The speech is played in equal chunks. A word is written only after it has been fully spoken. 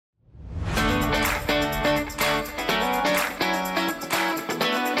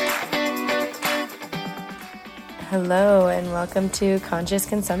Hello and welcome to Conscious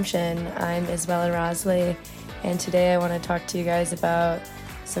Consumption. I'm Isabella Rosley, and today I want to talk to you guys about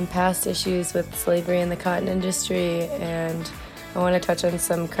some past issues with slavery in the cotton industry, and I want to touch on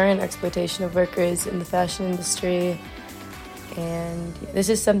some current exploitation of workers in the fashion industry. And this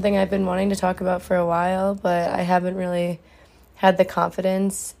is something I've been wanting to talk about for a while, but I haven't really had the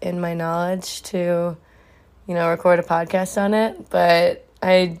confidence in my knowledge to, record a podcast on it, but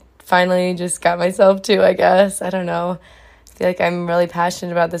I finally just got myself to, I guess. I don't know. I feel like I'm really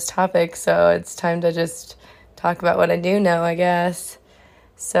passionate about this topic, so it's time to just talk about what I do know, I guess.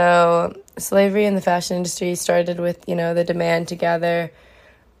 So slavery in the fashion industry started with, the demand to gather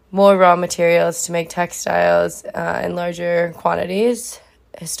more raw materials to make textiles in larger quantities.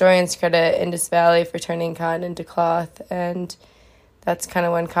 Historians credit Indus Valley for turning cotton into cloth, and that's kind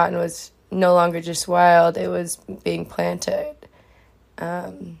of when cotton was no longer just wild, it was being planted.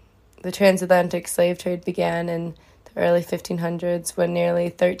 The transatlantic slave trade began in the early 1500s when nearly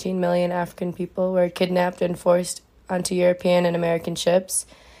 13 million African people were kidnapped and forced onto European and American ships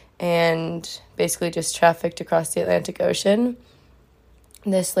and basically just trafficked across the Atlantic Ocean.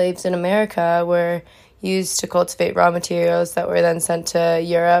 The slaves in America were used to cultivate raw materials that were then sent to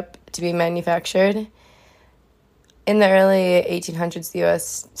Europe to be manufactured. In the early 1800s, the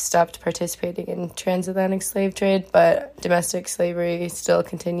U.S. stopped participating in transatlantic slave trade, but domestic slavery still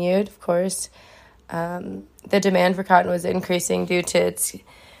continued, of course. The demand for cotton was increasing due to its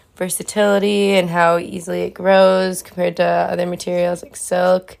versatility and how easily it grows compared to other materials like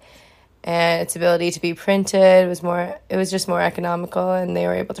silk, and its ability to be printed was just more economical, and they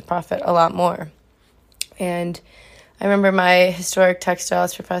were able to profit a lot more. And I remember my historic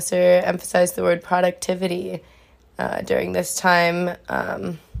textiles professor emphasized the word productivity during this time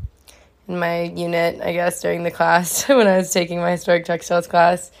in my unit, I guess, during the class when I was taking my historic textiles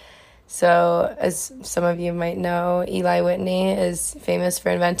class. So as some of you might know, Eli Whitney is famous for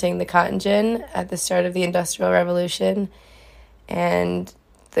inventing the cotton gin at the start of the Industrial Revolution. And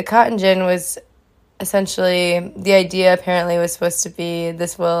the cotton gin was essentially, the idea apparently was supposed to be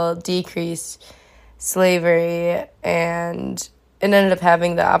this will decrease slavery, and it ended up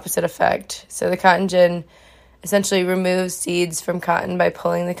having the opposite effect. So the cotton gin essentially removes seeds from cotton by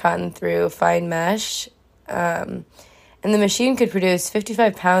pulling the cotton through fine mesh. And the machine could produce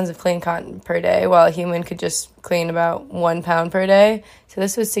 55 pounds of clean cotton per day, while a human could just clean about 1 pound per day. So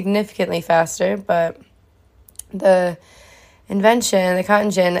this was significantly faster, but the invention, the cotton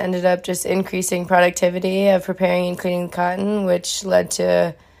gin, ended up just increasing productivity of preparing and cleaning cotton, which led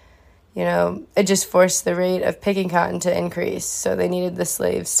to, it just forced the rate of picking cotton to increase. So they needed the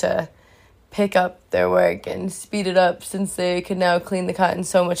slaves to pick up their work and speed it up. Since they could now clean the cotton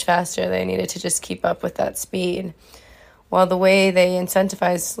so much faster, they needed to just keep up with that speed. While the way they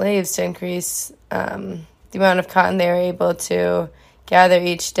incentivized slaves to increase the amount of cotton they were able to gather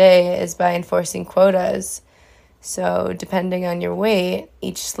each day is by enforcing quotas. So depending on your weight,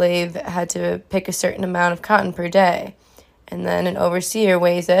 each slave had to pick a certain amount of cotton per day. And then an overseer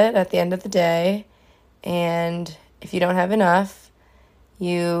weighs it at the end of the day, and if you don't have enough,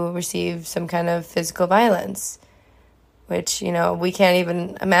 you receive some kind of physical violence, which, we can't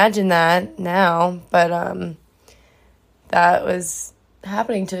even imagine that now, but that was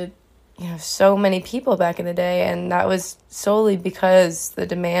happening to, so many people back in the day, and that was solely because the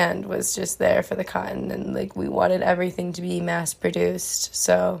demand was just there for the cotton, and, we wanted everything to be mass-produced.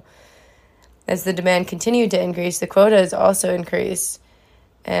 So as the demand continued to increase, the quotas also increased,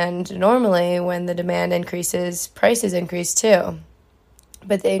 and normally when the demand increases, prices increase too.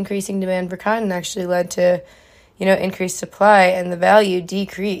 But the increasing demand for cotton actually led to, increased supply, and the value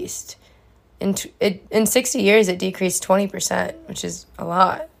decreased. In 60 years, it decreased 20%, which is a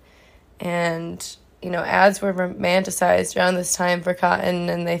lot. And, ads were romanticized around this time for cotton,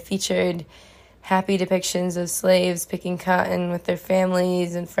 and they featured happy depictions of slaves picking cotton with their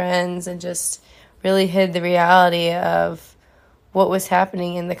families and friends, and just really hid the reality of what was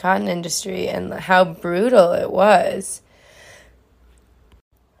happening in the cotton industry and how brutal it was.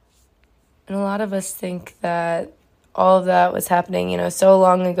 And a lot of us think that all of that was happening, so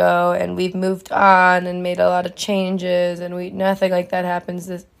long ago, and we've moved on and made a lot of changes, and nothing like that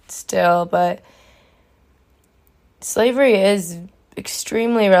happens still. But slavery is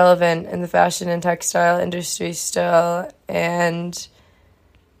extremely relevant in the fashion and textile industry still, and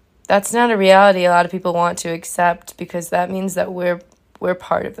that's not a reality a lot of people want to accept, because that means that we're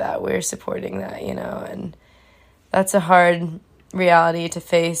part of that, we're supporting that, and that's a hard reality to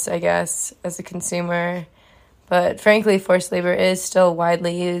face, I guess, as a consumer. But frankly, forced labor is still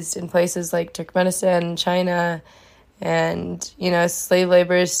widely used in places like Turkmenistan, China, And, slave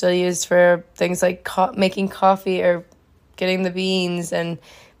labor is still used for things like making coffee or getting the beans and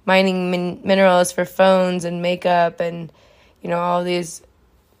mining minerals for phones and makeup and, all these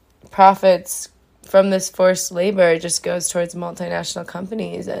profits from this forced labor just goes towards multinational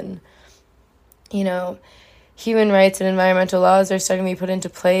companies. And, human rights and environmental laws are starting to be put into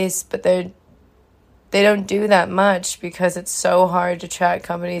place, but they don't do that much because it's so hard to track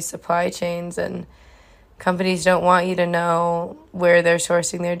companies' supply chains, and companies don't want you to know where they're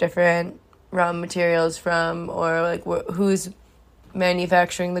sourcing their different raw materials from, or like who's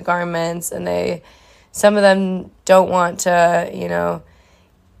manufacturing the garments. And some of them don't want to,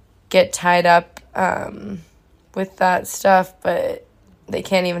 get tied up with that stuff, but they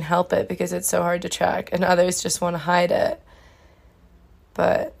can't even help it because it's so hard to track, and others just want to hide it.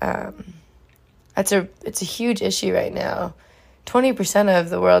 But it's a huge issue right now. 20% of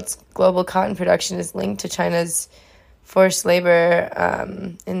the world's global cotton production is linked to China's forced labor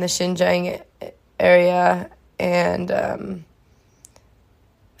in the Xinjiang area, and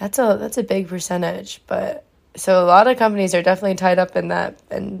that's a big percentage. But so a lot of companies are definitely tied up in that,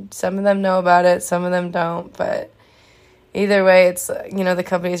 and some of them know about it, some of them don't. But either way, it's the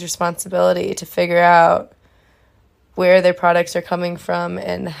company's responsibility to figure out where their products are coming from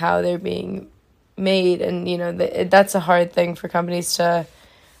and how they're being made. And that's a hard thing for companies to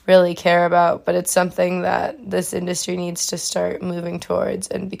really care about, but it's something that this industry needs to start moving towards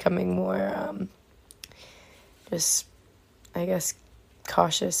and becoming more just, I guess,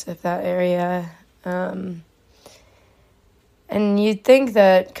 cautious of that area. And you'd think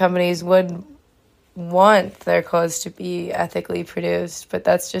that companies would want their clothes to be ethically produced, but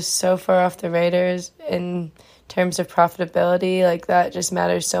that's just so far off the radars in terms of profitability. Like, that just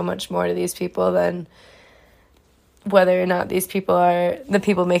matters so much more to these people than whether or not the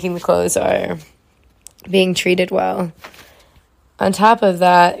people making the clothes are being treated well. On top of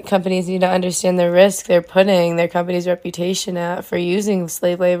that, companies need to understand the risk they're putting their company's reputation at for using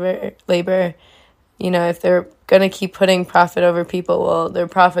slave labor. If they're going to keep putting profit over people, well, their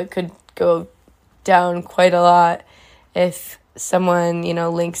profit could go down quite a lot if someone,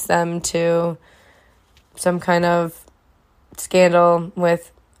 links them to some kind of scandal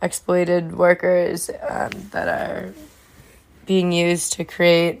with exploited workers that are being used to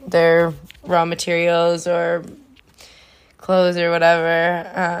create their raw materials or clothes or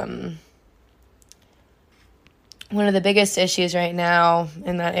whatever. One of the biggest issues right now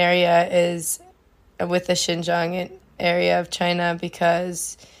in that area is with the Xinjiang area of China,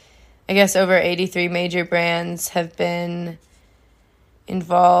 because I guess over 83 major brands have been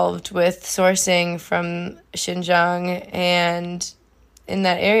involved with sourcing from Xinjiang, and in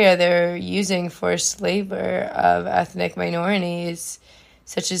that area they're using forced labor of ethnic minorities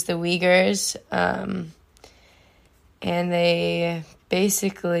such as the Uyghurs, and they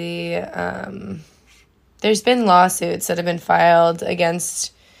basically there's been lawsuits that have been filed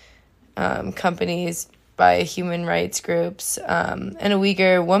against companies by human rights groups, and a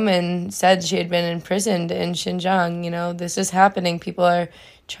Uyghur woman said she had been imprisoned in Xinjiang. This is happening. People are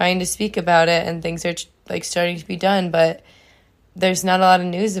trying to speak about it, and things are starting to be done, but there's not a lot of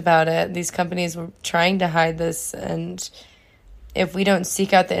news about it. These companies were trying to hide this, and if we don't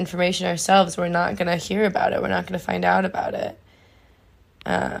seek out the information ourselves, we're not going to hear about it. We're not going to find out about it.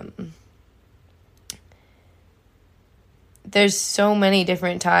 There's so many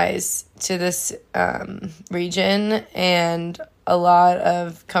different ties to this region, and a lot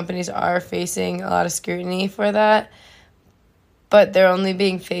of companies are facing a lot of scrutiny for that, but they're only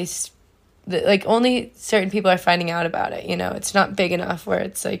being faced, only certain people are finding out about it. It's not big enough where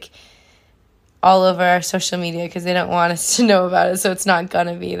it's all over our social media because they don't want us to know about it, so it's not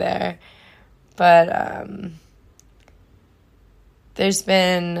gonna be there. But there's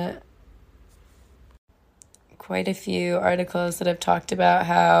been quite a few articles that have talked about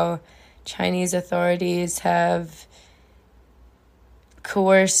how Chinese authorities have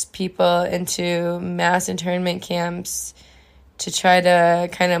coerced people into mass internment camps to try to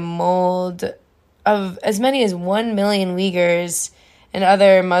kind of mold of as many as 1 million Uyghurs and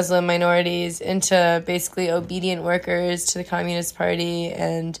other Muslim minorities into basically obedient workers to the Communist Party,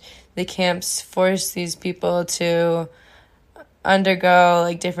 and the camps force these people to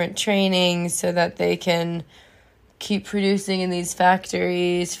undergo different trainings so that they can keep producing in these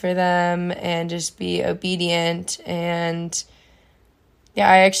factories for them and just be obedient. And yeah,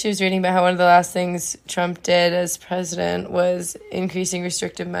 I actually was reading about how one of the last things Trump did as president was increasing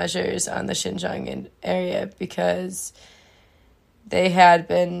restrictive measures on the Xinjiang area because they had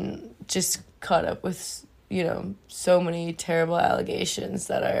been just caught up with, so many terrible allegations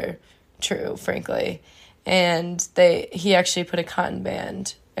that are true, frankly. and he actually put a cotton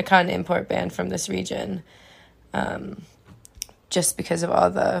import ban from this region, just because of all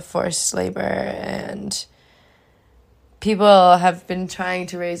the forced labor. And people have been trying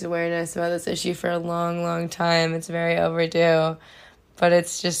to raise awareness about this issue for a long, long time. It's very overdue, but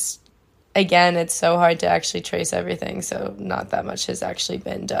it's just, again, it's so hard to actually trace everything, so not that much has actually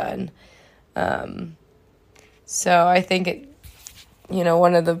been done. So I think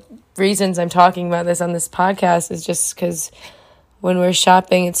one of the reasons I'm talking about this on this podcast is just because when we're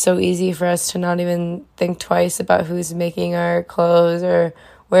shopping, it's so easy for us to not even think twice about who's making our clothes or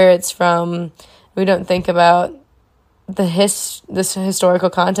where it's from. We don't think about this historical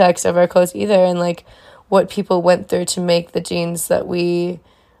context of our clothes either, and like what people went through to make the jeans that we,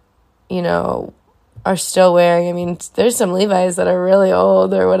 are still wearing. I mean, there's some Levi's that are really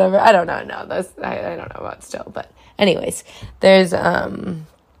old or whatever. I don't know. No, I don't know about still, but anyways, there's a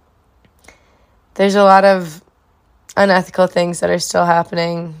lot of unethical things that are still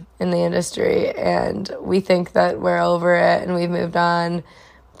happening in the industry, and we think that we're over it and we've moved on,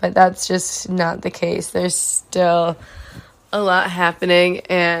 but that's just not the case. There's still a lot happening,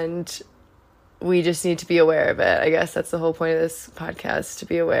 and we just need to be aware of it. I guess that's the whole point of this podcast, to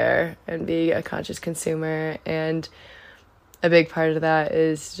be aware and be a conscious consumer. And a big part of that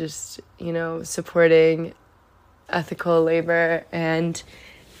is just, supporting ethical labor. And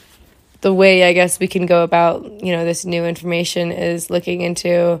the way I guess we can go about, this new information is looking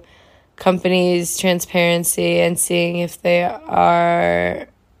into companies' transparency and seeing if they are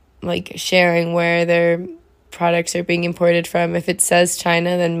like sharing where their products are being imported from. If it says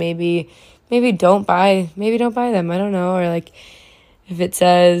China, then maybe don't buy them. I don't know. Or like if it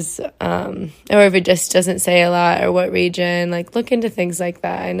says, or if it just doesn't say a lot, or what region, like look into things like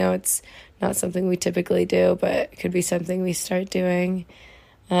that. I know it's not something we typically do, but it could be something we start doing.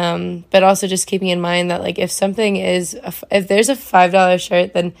 But also just keeping in mind that like if there's a $5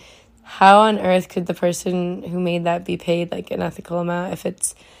 shirt, then how on earth could the person who made that be paid like an ethical amount if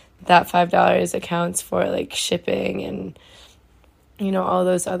it's that $5 accounts for like shipping and all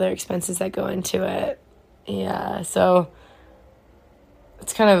those other expenses that go into it. Yeah, so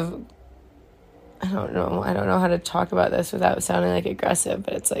it's kind of, I don't know how to talk about this without sounding like aggressive,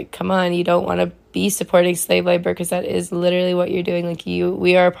 but it's like, come on, you don't want to be supporting slave labor, because that is literally what you're doing. Like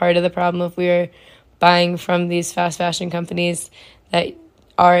we are a part of the problem if we are buying from these fast fashion companies that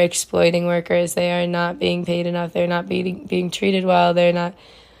are exploiting workers. They are not being paid enough. They're not being treated well. They're not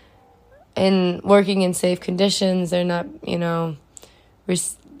working in safe conditions. They're not,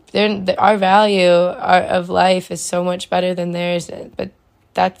 our value of life is so much better than theirs, but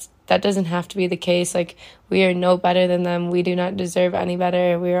that doesn't have to be the case. Like, we are no better than them. We do not deserve any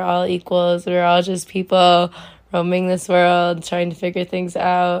better. We are all equals. We're all just people roaming this world, trying to figure things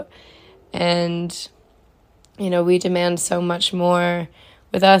out. And, we demand so much more.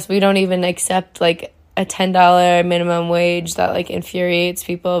 With us, we don't even accept, like, a $10 minimum wage that, like, infuriates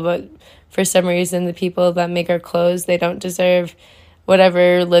people. But for some reason, the people that make our clothes, they don't deserve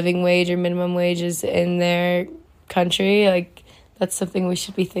whatever living wage or minimum wage is in their country. Like, that's something we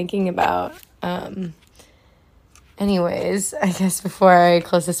should be thinking about. Anyways, I guess before I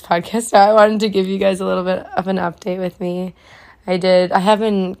close this podcast out, I wanted to give you guys a little bit of an update with me.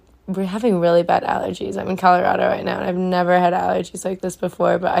 We're having really bad allergies. I'm in Colorado right now, and I've never had allergies like this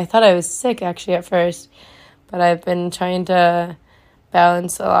before, but I thought I was sick actually at first. But I've been trying to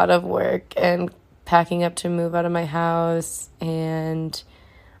balance a lot of work and packing up to move out of my house, and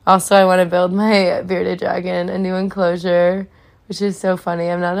also I want to build my bearded dragon a new enclosure, which is so funny.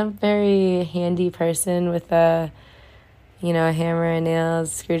 I'm not a very handy person with a hammer and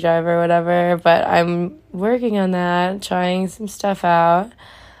nails, screwdriver, whatever, but I'm working on that, trying some stuff out.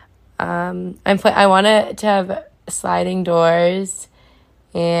 I want it to have sliding doors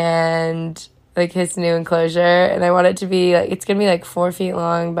and like his new enclosure, and I want it to be like, it's gonna be like 4 feet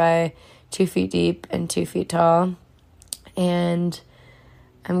long by 2 feet deep and 2 feet tall. And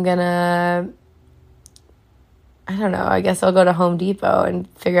I'm gonna, I don't know, I guess I'll go to Home Depot and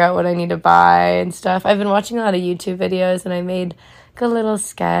figure out what I need to buy and stuff. I've been watching a lot of YouTube videos, and I made like a little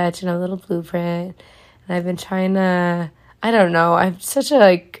sketch and a little blueprint, and I've been trying to, I don't know, I'm such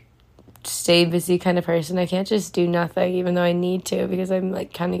a stay busy kind of person. I can't just do nothing, even though I need to, because I'm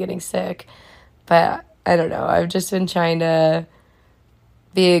like kind of getting sick. But I don't know, I've just been trying to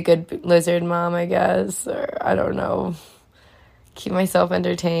be a good lizard mom, I guess, or I don't know, keep myself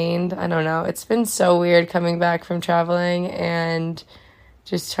entertained. I don't know. It's been so weird coming back from traveling and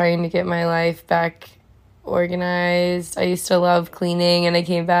just trying to get my life back organized. I used to love cleaning, and I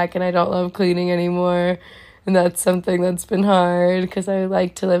came back and I don't love cleaning anymore. And that's something that's been hard, because I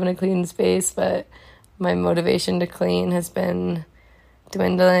like to live in a clean space, but my motivation to clean has been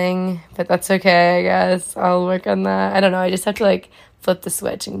dwindling, but that's okay, I guess. I'll work on that. I don't know, I just have to like flip the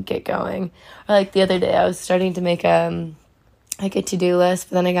switch and get going. Or like the other day I was starting to make like a to-do list,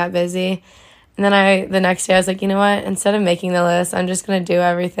 but then I got busy. And then the next day I was like, you know what? Instead of making the list, I'm just going to do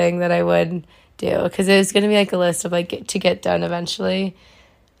everything that I would do. Because it was going to be like a list of like to get done eventually.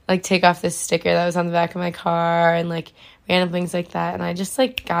 Like take off this sticker that was on the back of my car and like random things like that. And I just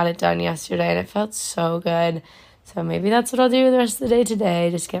like got it done yesterday and it felt so good. So maybe that's what I'll do the rest of the day today.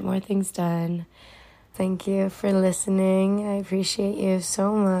 Just get more things done. Thank you for listening. I appreciate you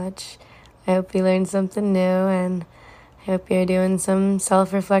so much. I hope you learned something new, and I hope you're doing some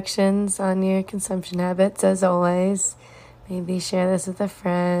self-reflections on your consumption habits, as always. Maybe share this with a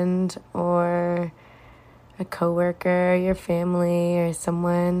friend or a coworker, your family, or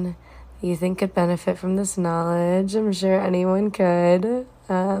someone you think could benefit from this knowledge. I'm sure anyone could.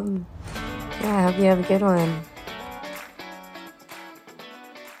 I hope you have a good one.